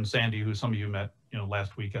 Reverend Sandy, who some of you met, you know,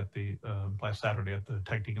 last week at the last Saturday at the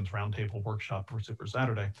Tech Deacons Roundtable workshop for Super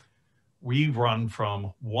Saturday. We run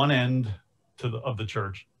from one end of the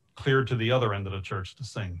church clear to the other end of the church to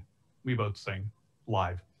sing. We both sing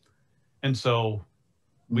live, and so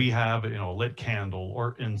we have, you know, a lit candle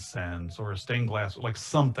or incense or a stained glass, like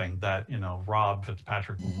something that, you know, Rob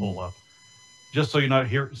Fitzpatrick will pull up, just so you're not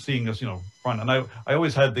seeing us, you know, run. And I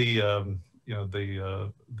always had the, you know,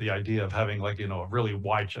 the idea of having, like, you know, a really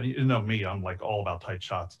wide shot. You know me, I'm like all about tight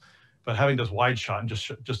shots, but having this wide shot and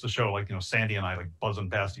just to show, like, you know, Sandy and I like buzzing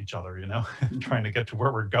past each other, you know, trying to get to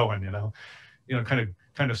where we're going, you know,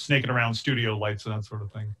 kind of snaking around studio lights and that sort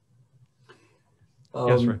of thing.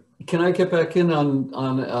 Yes, Rick. Can I get back in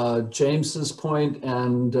on James's point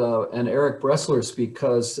and Eric Bressler's,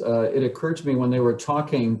 because it occurred to me when they were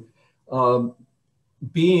talking,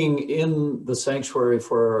 being in the sanctuary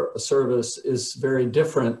for a service is very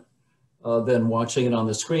different than watching it on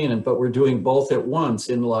the screen, but we're doing both at once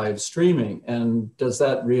in live streaming. And does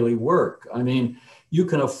that really work? I mean, you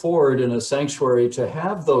can afford in a sanctuary to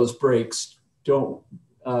have those breaks, don't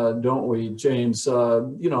we, James?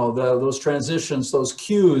 You know, those transitions, those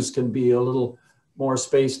cues can be a little more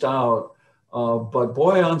spaced out. But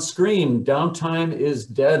boy, on screen, downtime is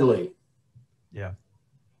deadly. Yeah.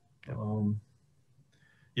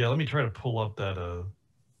 Yeah, let me try to pull up that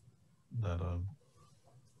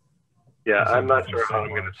yeah, I'm not sure how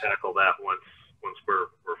I'm going to tackle that once we're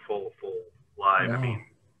full live. Yeah. I mean,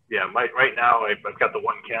 yeah, right now I've got the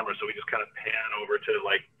one camera, so we just kind of pan over to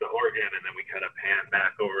like the organ, and then we kind of pan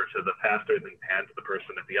back over to the pastor, then pan to the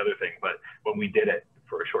person at the other thing. But when we did it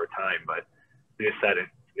for a short time, but like I said,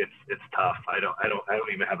 it's tough. I don't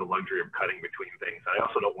even have the luxury of cutting between things. I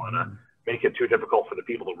also don't want to make it too difficult for the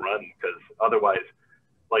people to run, because otherwise,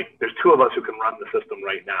 like, there's two of us who can run the system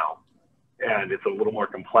right now, and it's a little more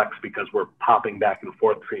complex because we're popping back and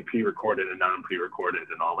forth between pre-recorded and non-pre-recorded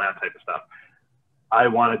and all that type of stuff. I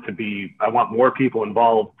want more people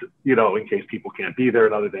involved, you know, in case people can't be there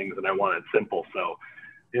and other things, and I want it simple. So,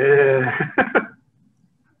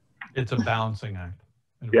 it's a balancing act.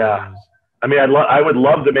 Yeah. Really is. I mean, I would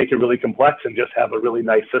love to make it really complex and just have a really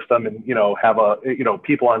nice system and, you know, have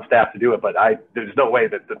people on staff to do it. But there's no way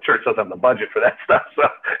that the church doesn't have the budget for that stuff. So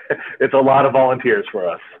it's a lot of volunteers for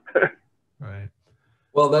us. Right.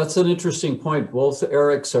 Well, that's an interesting point both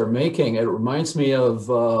Erics are making. It reminds me of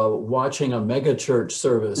watching a mega church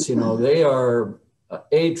service. You know, they are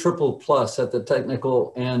A++ at the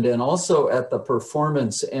technical end and also at the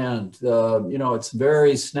performance end. You know, it's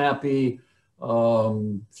very snappy,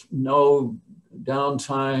 no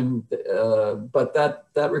downtime, but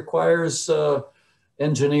that requires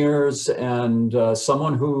engineers and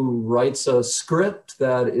someone who writes a script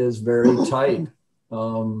that is very tight.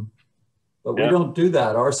 But we don't do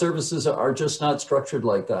that. Our services are just not structured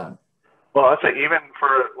like that. Well, I'd say even for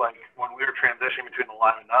like when we were transitioning between the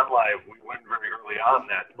live and non-live, we went very early on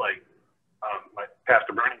that like my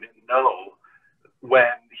Pastor Bernie didn't know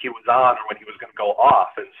when he was on or when he was going to go off,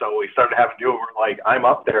 and so we started having to do it. We're like, I'm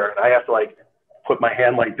up there and I have to like put my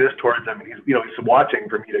hand like this towards him, and he's watching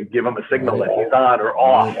for me to give him a signal that he's on or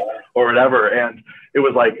off or whatever. And it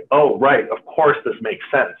was like, oh, right, of course this makes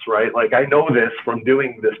sense, right? Like I know this from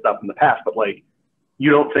doing this stuff in the past, but like you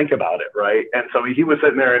don't think about it, right? And so he was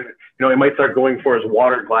sitting there and, he might start going for his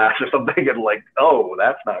water glass or something and like, oh,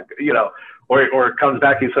 that's not good, or it comes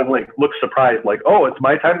back, he suddenly looks surprised, like, oh, it's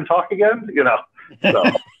my time to talk again, So,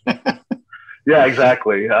 yeah,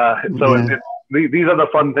 exactly. These are the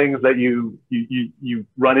fun things that you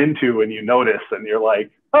run into and you notice, and you're like,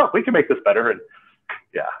 oh, we can make this better. And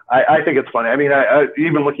yeah, I think it's funny. I mean, I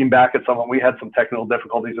even looking back at some of them, we had some technical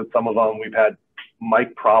difficulties with some of them. We've had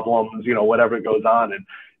mic problems, whatever goes on, and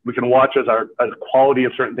we can watch as quality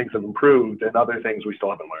of certain things have improved and other things we still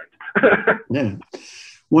haven't learned. Yeah.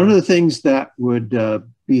 One of the things that would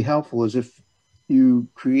be helpful is if you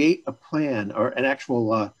create a plan or an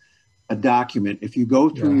actual a document. If you go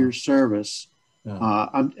through your service,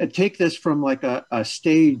 take this from like a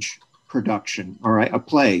stage production, all right, a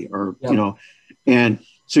play, or and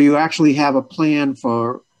so you actually have a plan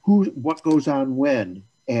for what goes on when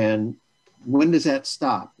does that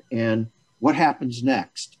stop, and what happens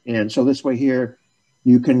next. And so this way here,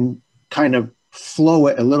 you can kind of flow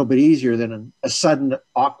it a little bit easier than a sudden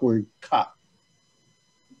awkward cut.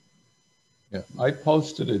 Yeah, I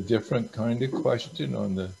posted a different kind of question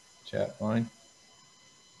on the chat line.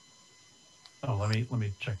 Oh, let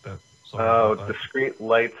me check that. Discrete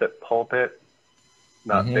lights at pulpit,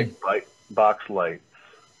 not big box lights.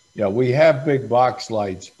 Yeah, we have big box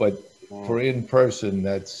lights, but for in person,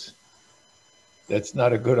 that's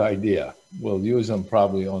not a good idea. We'll use them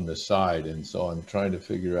probably on the side, and so I'm trying to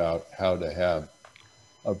figure out how to have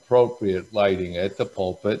appropriate lighting at the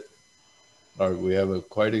pulpit. We have a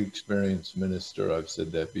quite experienced minister, I've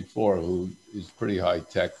said that before, who is pretty high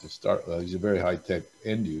tech to start with. He's a very high tech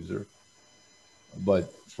end user.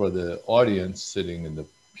 But for the audience sitting in the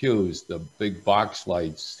pews, the big box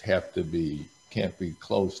lights can't be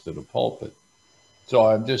close to the pulpit. So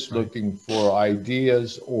I'm just looking for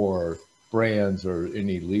ideas or brands or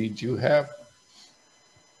any leads you have.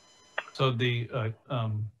 So it's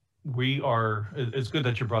good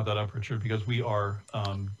that you brought that up, Richard, because we are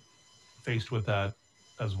faced with that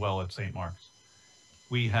as well at St. Mark's.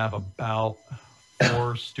 We have about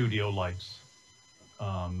 4 studio lights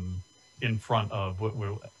in front of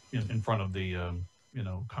the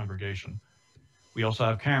congregation. We also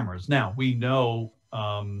have cameras. Now we know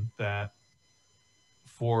that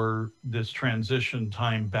for this transition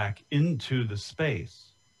time back into the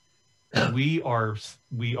space, we are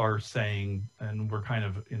saying, and we're kind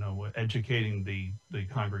of educating the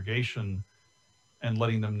congregation and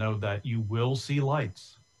letting them know that you will see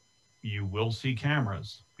lights, you will see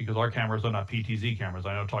cameras, because our cameras are not PTZ cameras.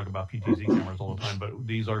 I know I talk about PTZ cameras all the time, but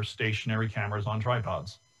these are stationary cameras on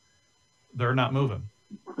tripods. They're not moving,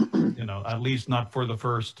 you know, at least not for the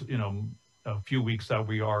first, you know, a few weeks that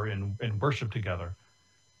we are in worship together.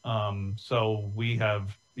 So we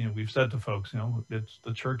have, you know, we've said to folks, you know,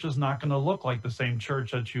 the church is not going to look like the same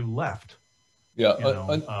church that you left, yeah, you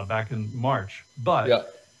know, back in March. But yeah.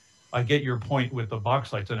 I get your point with the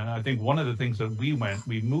box lights. And I think one of the things that we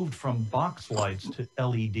moved from box lights to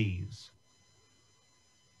LEDs.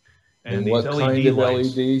 And these what kind of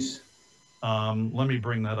lights, LEDs? Let me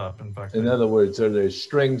bring that up. In fact, in other words, are there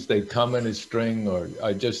strings? They come in a string, or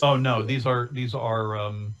I just? Oh no, these are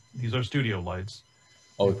studio lights.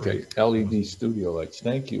 Okay, LED studio lights.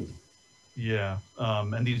 Thank you. Yeah,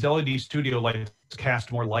 and these LED studio lights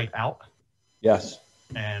cast more light out. Yes.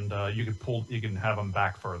 And you can have them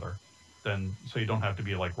back further, so you don't have to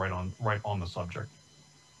be like right on the subject.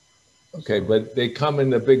 Okay, so, but they come in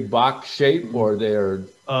the big box shape, or they're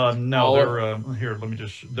no, they're here. Let me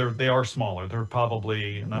just they are smaller. They're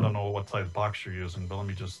probably, and I don't know what size box you're using, but let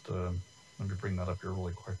me bring that up here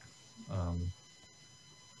really quick.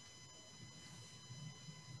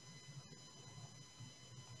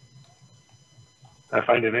 I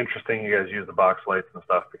find it interesting you guys use the box lights and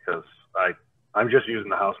stuff, because I'm just using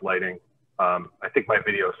the house lighting. I think my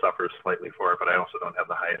video suffers slightly for it, but I also don't have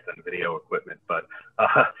the highest end video equipment. But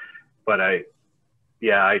I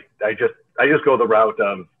just go the route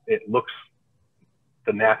of it looks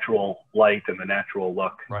the natural light and the natural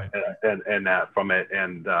look, right, and that from it,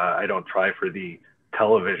 and I don't try for the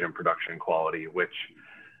television production quality, which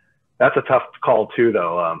that's a tough call too,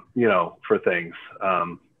 though. You know, for things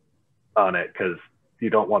on it, because you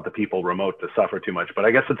don't want the people remote to suffer too much. But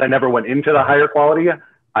I guess since I never went into the higher quality,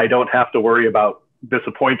 I don't have to worry about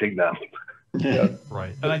disappointing them. Yeah.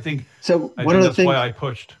 Right. And I think so. That's why I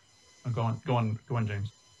pushed. Go on,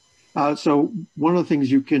 James. So one of the things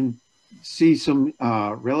you can see some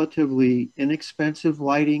relatively inexpensive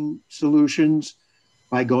lighting solutions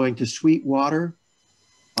by going to Sweetwater.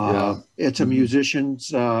 It's a musician's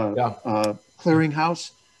clearinghouse.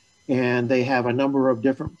 And they have a number of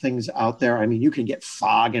different things out there. I mean, you can get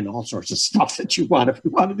fog and all sorts of stuff that you want if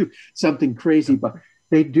you want to do something crazy. But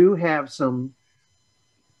they do have some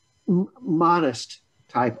modest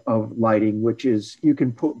type of lighting, which is you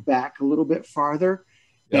can put back a little bit farther,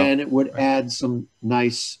 and it would add some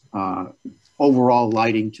nice overall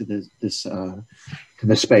lighting to the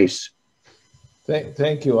space.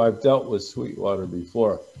 Thank you. I've dealt with Sweetwater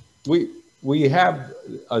before. We have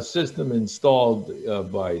a system installed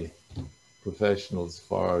by professionals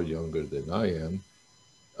far younger than I am,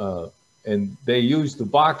 and they use the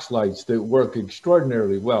box lights that work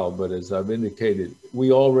extraordinarily well. But as I've indicated,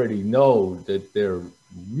 we already know that they're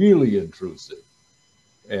really intrusive,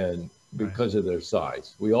 and because of their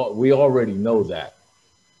size, we already know that.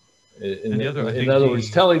 In other words,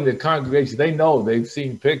 telling the congregation, they know, they've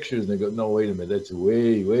seen pictures, and they go, "No, wait a minute, that's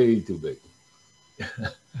way, way too big."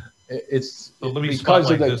 It's because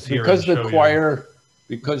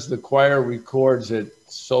the choir records at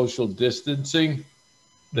social distancing.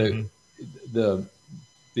 The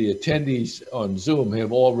attendees on Zoom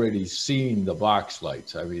have already seen the box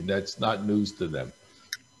lights. I mean, that's not news to them.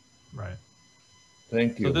 Right.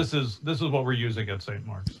 Thank you. So this is what we're using at St.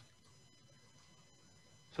 Mark's.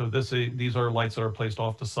 So these are lights that are placed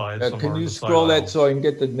off the side. Can you scroll that so I can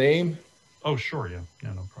get the name? Oh, sure. Yeah,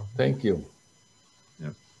 no problem. Thank you.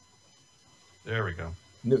 Yep. There we go.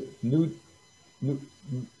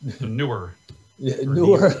 Newer.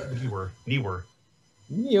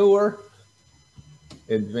 Newer.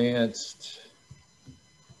 Advanced.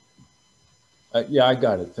 Yeah, I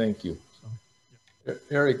got it. Thank you.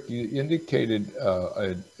 Eric, you indicated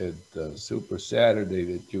at Super Saturday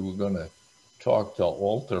that you were going to talk to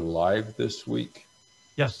Altar Live this week.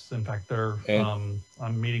 Yes, in fact, I'm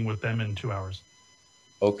meeting with them in 2 hours.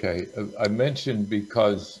 Okay, I mentioned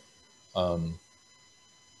because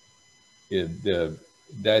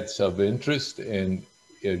that's of interest, and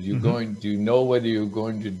are you going? Do you know whether you're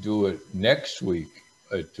going to do it next week,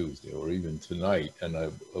 Tuesday, or even tonight? And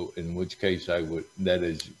in which case I would, that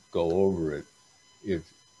is, go over it. If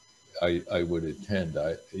I would attend,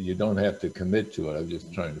 you don't have to commit to it. I'm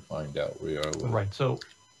just trying to find out where you are. Right. So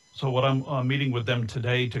what I'm meeting with them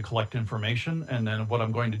today to collect information, and then what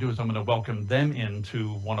I'm going to do is I'm going to welcome them into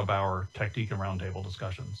one of our Tech Deacon Roundtable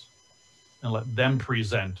discussions, and let them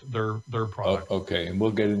present their product. Oh, okay, and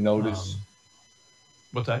we'll get a notice.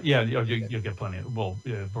 What's that? Yeah, you'll get plenty. We'll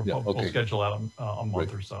schedule out a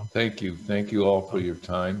month or so. Thank you all for your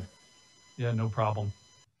time. Yeah, no problem.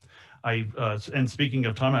 And speaking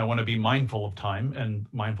of time, I want to be mindful of time and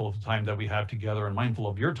mindful of the time that we have together and mindful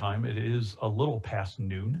of your time. It is a little past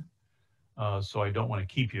noon, so I don't want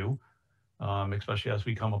to keep you, especially as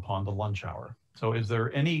we come upon the lunch hour. So is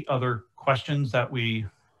there any other questions that you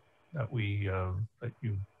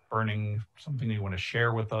burning, something you want to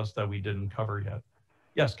share with us that we didn't cover yet?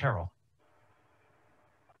 Yes, Carol.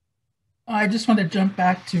 I just want to jump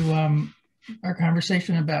back to our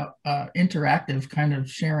conversation about interactive kind of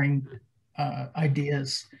sharing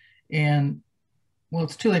ideas. And well,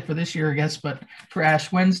 it's too late for this year, I guess, but for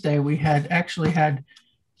Ash Wednesday, we had actually had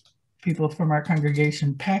people from our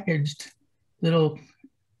congregation packaged little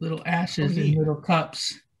ashes in little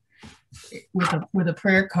cups with a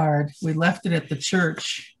prayer card. We left it at the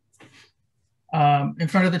church, in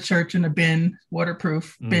front of the church in a bin,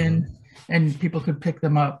 waterproof bin, and people could pick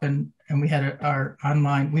them up. And we had our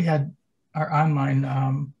online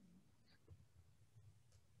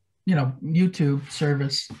YouTube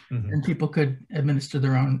service, and people could administer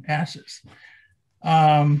their own ashes.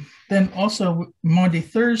 Then also Monday,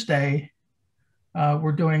 Thursday,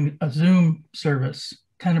 we're doing a Zoom service,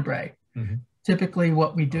 Tenebrae. Typically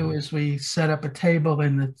what we do is we set up a table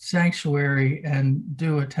in the sanctuary and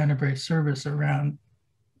do a Tenebrae service around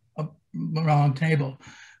a long table.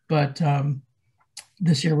 But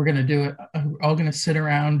this year we're going to do it. We're all going to sit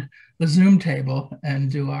around the Zoom table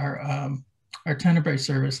and do our Tenebrae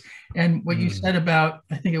service. And what you said about,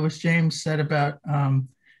 I think it was James said about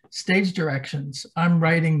stage directions. I'm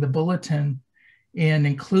writing the bulletin and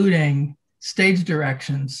including stage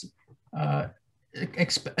directions,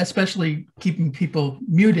 especially keeping people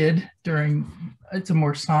muted during, it's a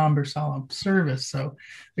more somber, solemn service. So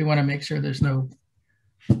we want to make sure there's no,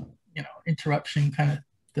 interruption kind of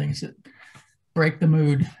things that break the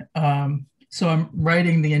mood. So I'm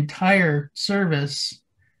writing the entire service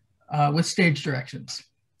with stage directions.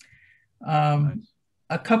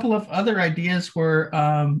 A couple of other ideas were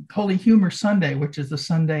Holy Humor Sunday, which is the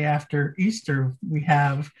Sunday after Easter we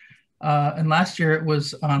have. And last year it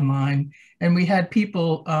was online. And we had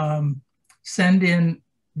people send in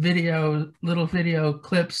little video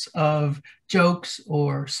clips of jokes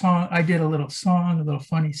or song. I did a little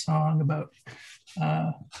funny song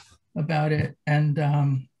about it.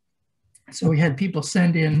 And so we had people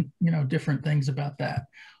send in, different things about that.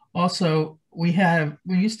 Also, we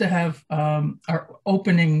used to have our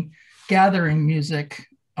opening gathering music,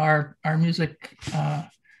 our music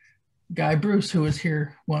guy, Bruce, who was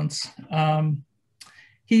here once.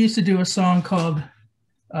 He used to do a song called,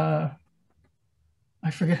 I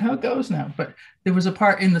forget how it goes now, but there was a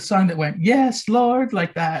part in the song that went, "Yes, Lord,"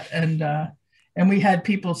 like that. And we had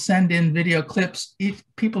people send in video clips,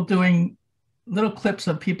 people doing little clips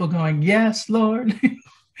of people going, "Yes, Lord,"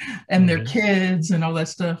 and their kids and all that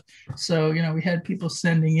stuff. So, we had people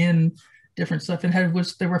sending in different stuff, and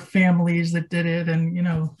there were families that did it, and,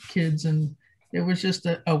 kids, and it was just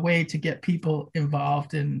a way to get people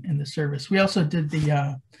involved in the service. We also did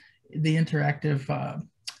the interactive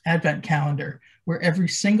Advent calendar, where every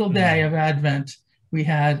single day of Advent, we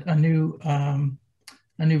had a new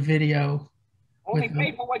video. Only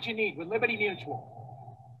pay for what you need with Liberty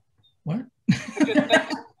Mutual. What?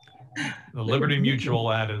 The Liberty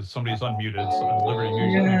Mutual ad is, somebody's unmuted, so Liberty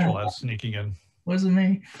Mutual ad sneaking in. Wasn't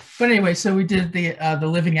me. But anyway, so we did the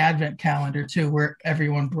Living Advent calendar too, where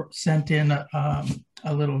everyone sent in a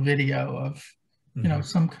little video of,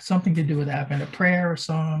 something to do with Advent, a prayer, a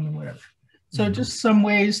song, or whatever. So just some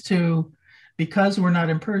ways to, because we're not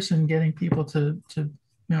in person, getting people to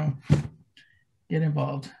get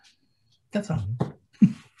involved. That's all.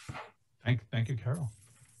 Thank you, Carol.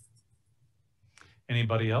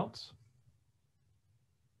 Anybody else?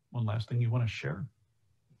 One last thing you want to share?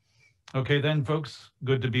 Okay, then, folks,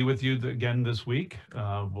 good to be with you again this week.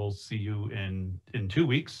 We'll see you in 2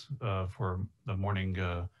 weeks for the morning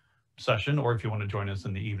session, or if you want to join us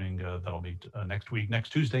in the evening, that'll be next week, next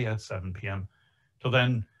Tuesday at 7 p.m. Till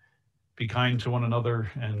then, be kind to one another,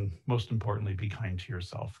 and most importantly, be kind to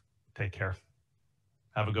yourself. Take care.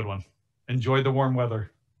 Have a good one. Enjoy the warm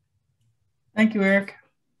weather. Thank you, Eric.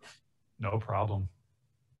 No problem.